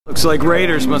Looks like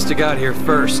raiders must have got here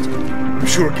first. I'm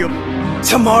sure, Gil.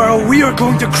 Tomorrow we are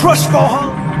going to crush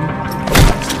Valhalla!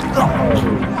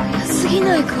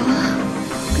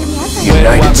 The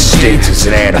United States is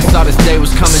an animal. I saw this day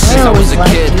was coming since I was a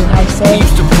kid. We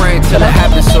used to pray until it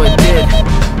happened, so it did.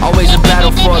 Always a battle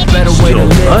for a better way to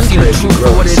live. See the truth for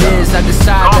what it is. I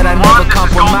decide that I never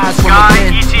compromise from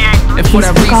within. And for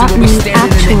that reason we'll be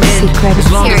standing in the end. As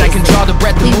long as I can draw the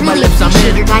breath and move my lips, I'm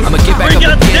in. I'ma get back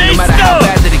up again, no matter how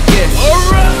bad that it gets.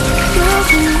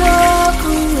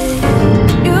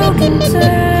 You can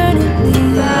turn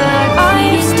it,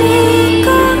 I still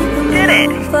got Did it!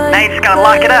 Now you just gotta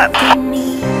lock it up.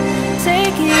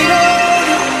 Take it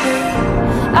over.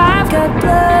 I've got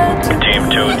blood to Team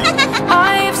to it.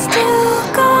 I've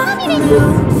still got a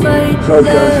fight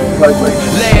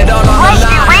Lay it all on the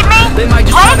line. They might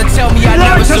just try to tell me I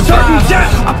never survived.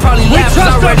 I probably laugh cause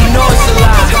I already know it's a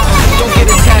lie. Don't get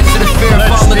attached to the fear of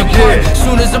falling apart.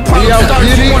 Soon as the problem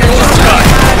starts, you wanna just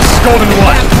This is Golden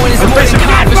One. I'm facing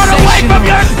run away from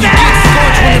your dad! You get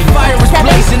scorched when the fire was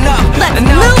blazing up. And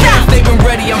now I care if they've been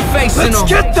ready, I'm facing them. Let's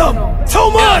get them!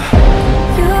 Come on!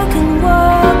 You can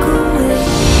walk away.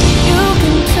 You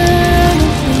can turn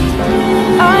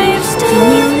it. I've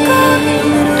still got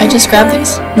I just grabbed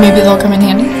these. Maybe they'll come in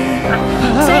handy.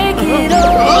 Take it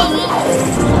over.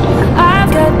 I've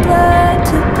got blood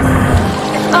to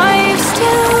bleed. I've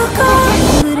still got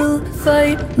a little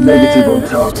fight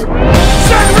left.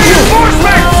 Send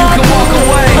reinforcements! You can walk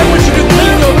away. I wish you could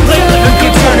leave your plate like You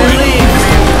can turn and leave.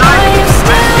 I've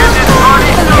still got a little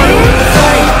fight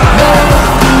left.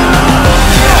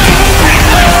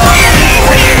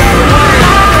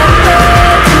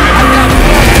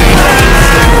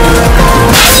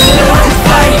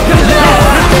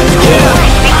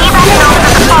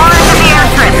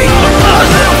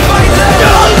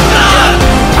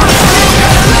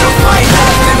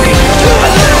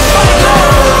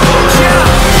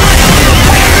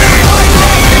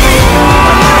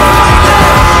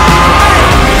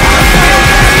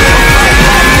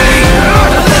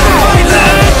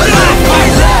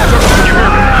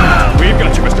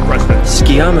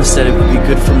 Skiyama said it would be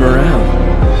good for morale.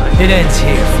 It ends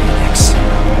here, Phoenix.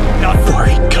 Not for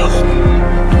a go.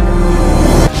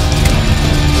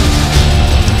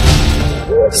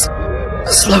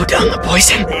 Slow down the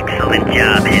poison. Excellent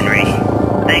job, Henry.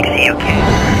 Thanks to you, kid.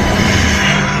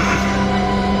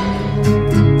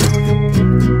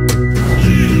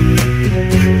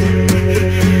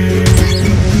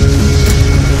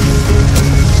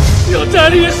 Your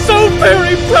daddy is so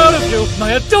very proud of you,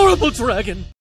 my adorable dragon.